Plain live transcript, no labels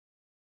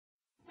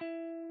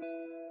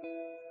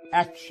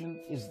Action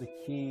is the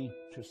key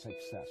to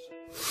success.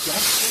 Just get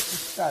to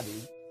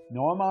study.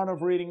 No amount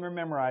of reading or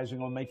memorizing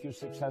will make you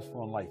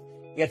successful in life.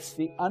 It's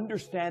the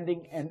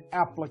understanding and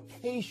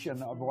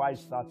application of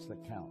wise thoughts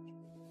that count.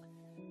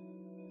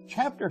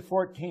 Chapter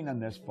 14 in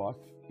this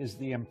book is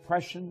the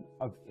impression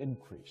of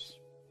increase.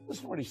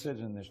 Listen to what he says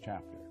in this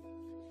chapter.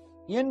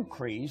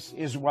 Increase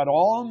is what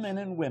all men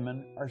and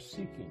women are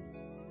seeking.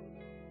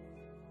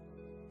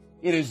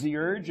 It is the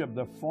urge of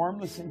the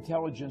formless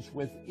intelligence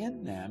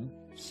within them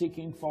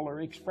seeking fuller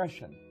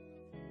expression.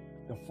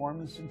 The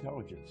formless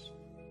intelligence,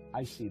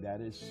 I see that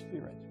as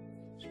spirit.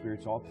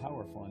 Spirit's all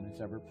powerful and it's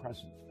ever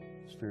present.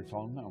 Spirit's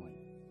all knowing.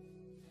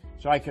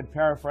 So I could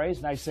paraphrase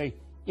and I say,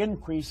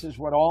 increase is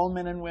what all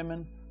men and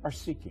women are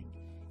seeking.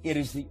 It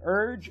is the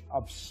urge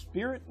of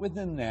spirit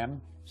within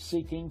them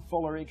seeking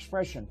fuller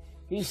expression.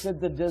 He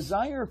said the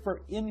desire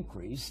for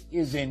increase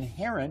is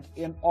inherent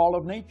in all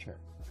of nature.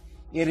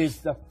 It is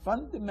the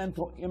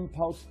fundamental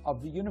impulse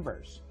of the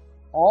universe.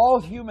 All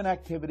human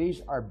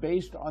activities are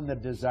based on the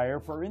desire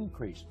for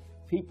increase.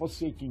 People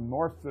seeking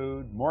more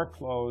food, more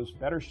clothes,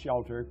 better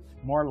shelter,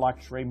 more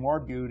luxury, more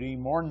beauty,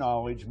 more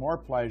knowledge, more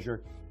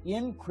pleasure.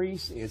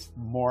 Increase is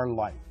more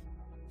life.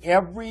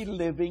 Every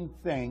living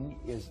thing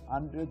is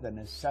under the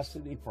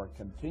necessity for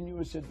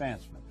continuous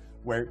advancement.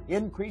 Where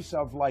increase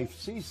of life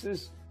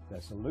ceases,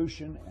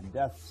 dissolution and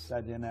death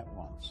set in at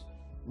once.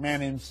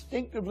 Man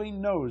instinctively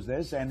knows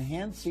this, and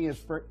hence he is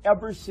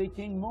forever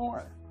seeking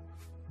more.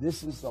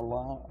 This is the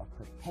law of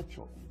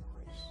perpetual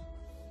increase.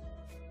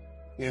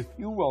 If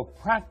you will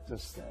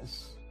practice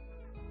this,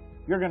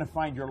 you're going to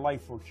find your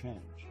life will change.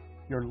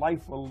 Your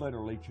life will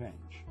literally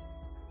change.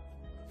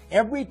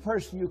 Every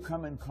person you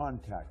come in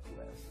contact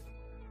with,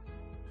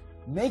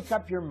 make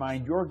up your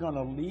mind you're going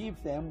to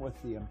leave them with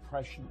the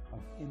impression of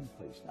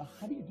increase. Now,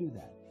 how do you do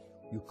that?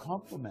 You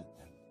compliment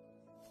them.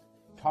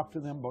 Talk to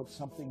them about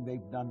something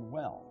they've done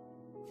well.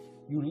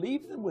 You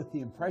leave them with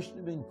the impression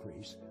of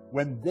increase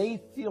when they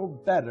feel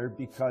better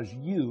because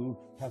you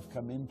have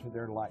come into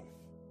their life.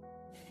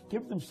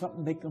 Give them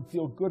something they can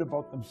feel good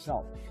about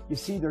themselves. You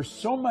see, there's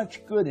so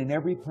much good in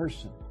every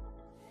person.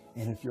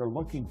 And if you're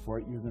looking for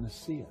it, you're going to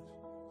see it.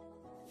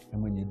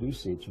 And when you do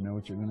see it, you know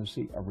what you're going to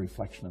see? A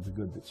reflection of the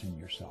good that's in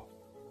yourself.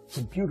 It's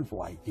a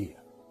beautiful idea.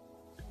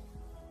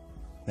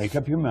 Make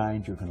up your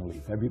mind, you're going to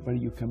leave everybody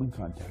you come in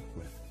contact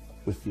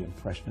with the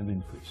impression of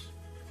increase.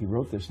 He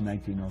wrote this in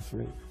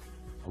 1903,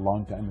 a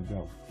long time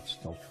ago. It's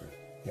still true.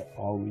 It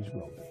always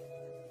will be.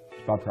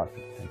 It's Bob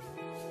Proctor. Thank you.